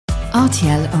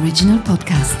RTL Original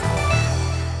Podcast.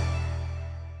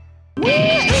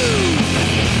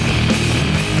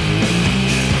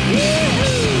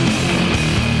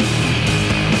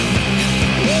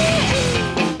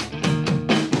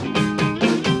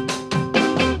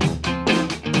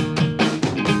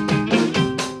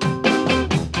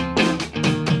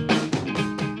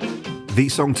 The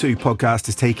Song 2 podcast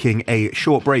is taking a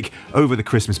short break over the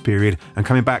Christmas period and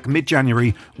coming back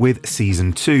mid-January with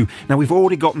Season 2. Now, we've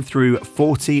already gotten through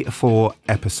 44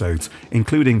 episodes,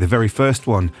 including the very first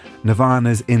one,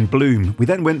 Nirvana's In Bloom. We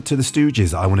then went to The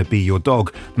Stooges' I Want to Be Your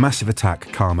Dog, Massive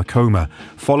Attack, Karma Coma.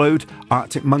 Followed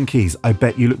Arctic Monkeys' I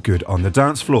Bet You Look Good on the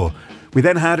Dance Floor. We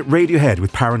then had Radiohead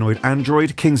with Paranoid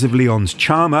Android, Kings of Leon's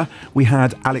Charmer. We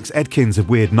had Alex Edkins of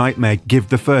Weird Nightmare give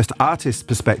the first artist's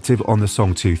perspective on the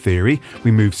Song 2 theory.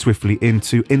 We moved swiftly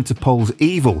into Interpol's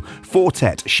Evil,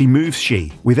 Fortet, She Moves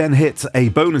She. We then hit a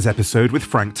bonus episode with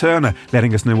Frank Turner,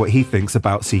 letting us know what he thinks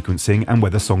about sequencing and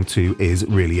whether Song 2 is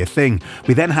really a thing.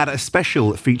 We then had a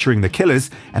special featuring The Killers,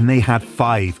 and they had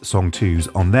 5 Song 2s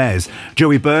on theirs.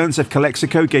 Joey Burns of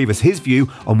Calexico gave us his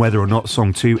view on whether or not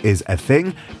Song 2 is a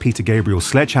thing. Peter Gabriel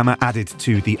Sledgehammer added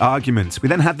to the argument. We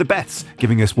then had the Beths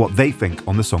giving us what they think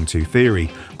on the Song 2 theory.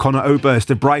 Connor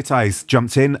Oberst of Bright Eyes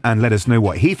jumped in and let us know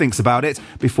what he thinks about it,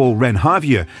 before Ren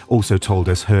Javier also told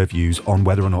us her views on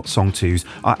whether or not Song 2s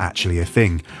are actually a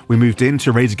thing. We moved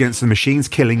into Rage Against the Machine's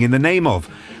Killing in the Name Of.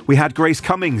 We had Grace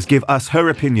Cummings give us her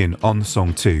opinion on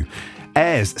Song 2.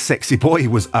 Air's Sexy Boy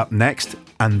was up next,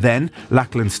 and then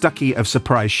Lachlan Stuckey of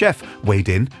Surprise Chef weighed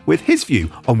in with his view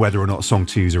on whether or not Song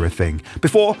 2s are a thing.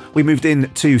 Before we moved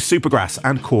into Supergrass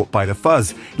and Caught by the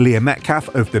Fuzz, Leah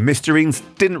Metcalf of The Mysterines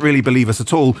didn't really believe us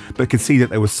at all, but could see that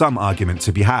there was some argument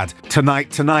to be had.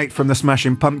 Tonight from the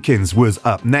Smashing Pumpkins was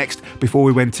up next, before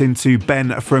we went into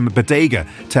Ben from Bodega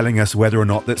telling us whether or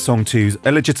not that Song 2s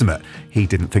are legitimate. He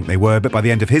didn't think they were, but by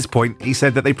the end of his point, he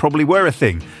said that they probably were a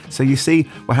thing. So you see,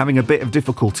 we're having a bit of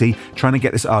difficulty trying to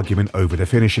get this argument over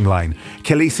the finishing line.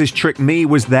 Khalees's Trick Me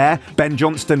was there. Ben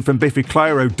Johnston from Biffy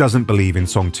Clyro doesn't believe in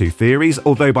Song 2 theories,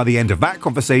 although by the end of that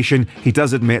conversation, he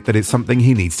does admit that it's something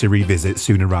he needs to revisit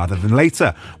sooner rather than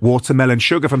later. Watermelon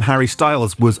Sugar from Harry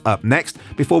Styles was up next,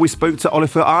 before we spoke to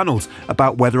Oliver Arnold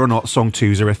about whether or not Song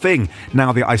 2s are a thing.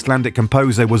 Now, the Icelandic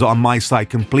composer was on my side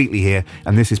completely here,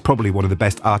 and this is probably one of the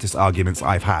best artist arguments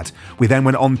I've had. We then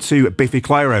went on to Biffy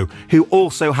Clyro, who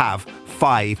also have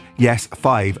 5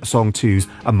 Song 2s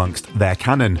amongst their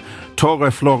canon. Tore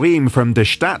Florim from De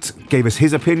Stadt gave us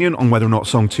his opinion on whether or not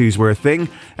Song 2s were a thing,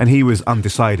 and he was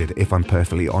undecided, if I'm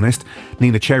perfectly honest.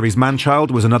 Nina Cherry's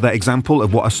Manchild was another example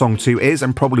of what a Song 2 is,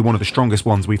 and probably one of the strongest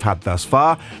ones we've had thus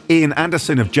far. Ian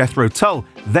Anderson of Jethro Tull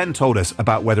then told us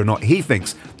about whether or not he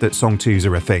thinks that Song 2s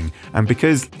are a thing, and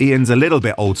because Ian's a little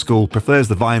bit old school, prefers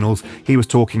the vinyls, he was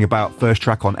talking about first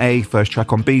track on A, first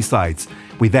track on B sides.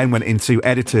 We then went into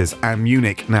Editors and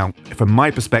Munich. Now, from my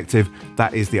perspective,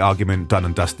 that is the argument done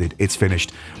and dusted. It's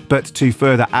finished. But to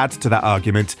further add to that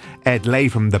argument, Ed Lay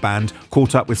from the band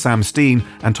caught up with Sam Steen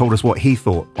and told us what he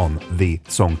thought on the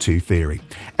Song 2 theory.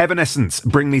 Evanescence,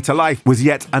 Bring Me to Life was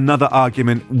yet another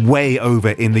argument way over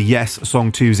in the yes,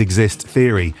 Song 2s exist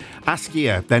theory.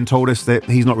 Askia then told us that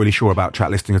he's not really sure about track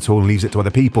listing at all and leaves it to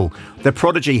other people. The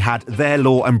Prodigy had Their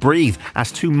Law and Breathe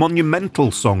as 2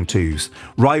 monumental Song 2s.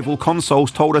 Rival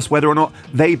Consoles told us whether or not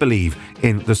they believe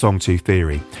in the Song 2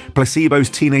 theory. Placebo's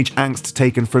Teenage Angst,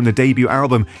 taken from the debut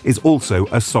album, is also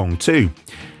a Song 2.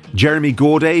 Jeremy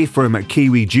Gorday from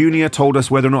Kiwi Jr. told us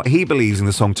whether or not he believes in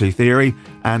the Song 2 theory,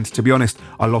 and to be honest,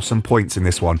 I lost some points in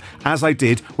this one, as I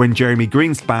did when Jeremy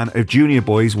Greenspan of Junior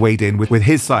Boys weighed in with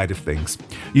his side of things.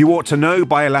 You Ought to Know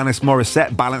by Alanis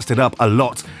Morissette balanced it up a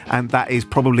lot, and that is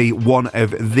probably one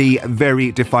of the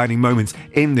very defining moments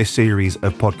in this series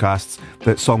of podcasts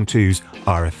that Song 2s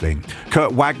are a thing.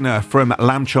 Kurt Wagner from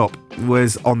Lamb Chop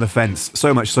was on the fence,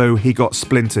 so much so he got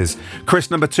splinters. Chris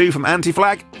number 2 from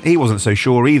Anti-Flag, he wasn't so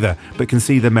sure either, but can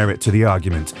see the merit to the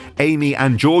argument. Amy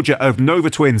and Georgia of Nova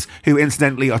Twins, who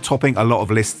incidentally are topping a lot of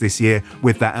lists this year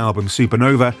with their album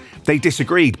Supernova, they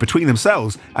disagreed between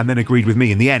themselves and then agreed with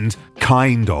me in the end,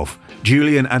 kind of.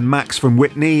 Julian and Max from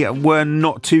Whitney were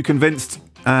not too convinced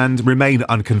and remain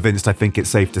unconvinced, I think it's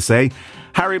safe to say.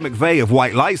 Harry McVeigh of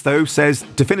White Lies, though, says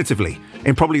definitively,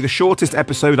 in probably the shortest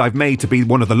episode I've made to be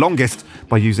one of the longest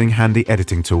by using handy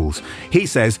editing tools. He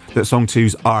says that Song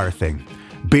 2s are a thing.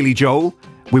 Billy Joel,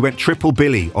 we went triple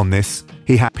Billy on this.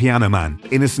 He had Piano Man,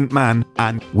 Innocent Man,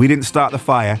 and We Didn't Start the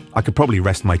Fire. I could probably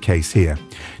rest my case here.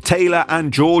 Taylor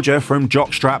and Georgia from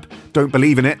Jockstrap don't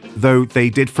believe in it, though they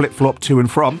did flip-flop to and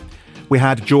from. we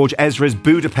had George Ezra's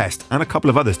Budapest, and a couple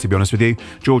of others, to be honest with you.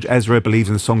 George Ezra believes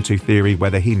in the Song 2 theory,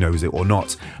 whether he knows it or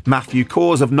not. Matthew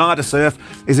Kors of Nada Surf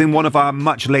is in one of our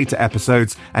much later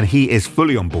episodes, and he is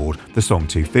fully on board the Song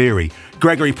 2 theory.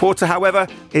 Gregory Porter, however,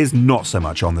 is not so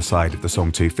much on the side of the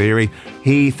Song 2 theory.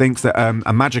 He thinks that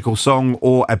a magical song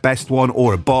or a best one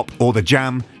or a bop or the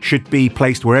jam should be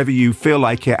placed wherever you feel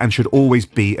like it and should always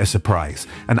be a surprise.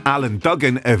 And Alan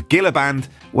Duggan of Gillaband,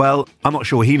 well, I'm not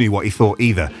sure he knew what he thought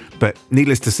either, but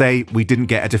needless to say, we didn't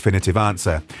get a definitive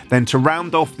answer. Then to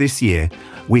round off this year,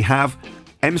 we have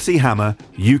MC Hammer,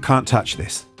 You Can't Touch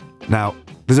This. Now,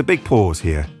 there's a big pause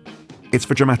here. It's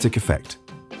for dramatic effect.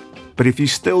 But if you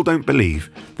still don't believe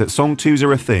that Song 2s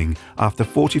are a thing after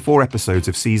 44 episodes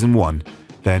of Season 1,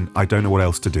 then I don't know what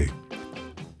else to do.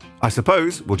 I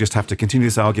suppose we'll just have to continue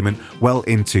this argument well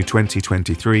into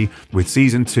 2023 with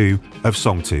Season 2 of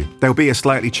Song 2. There'll be a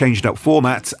slightly changed up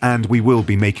format, and we will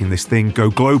be making this thing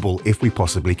go global if we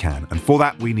possibly can. And for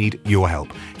that, we need your help.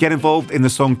 Get involved in the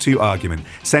Song 2 argument.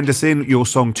 Send us in your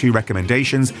Song 2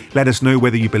 recommendations. Let us know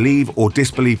whether you believe or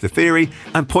disbelieve the theory,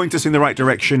 and point us in the right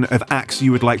direction of acts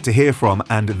you would like to hear from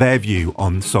and their view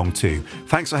on Song 2.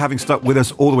 Thanks for having stuck with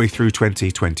us all the way through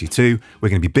 2022. We're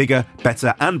going to be bigger,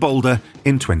 better, and bolder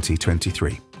in 2023.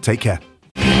 Take care.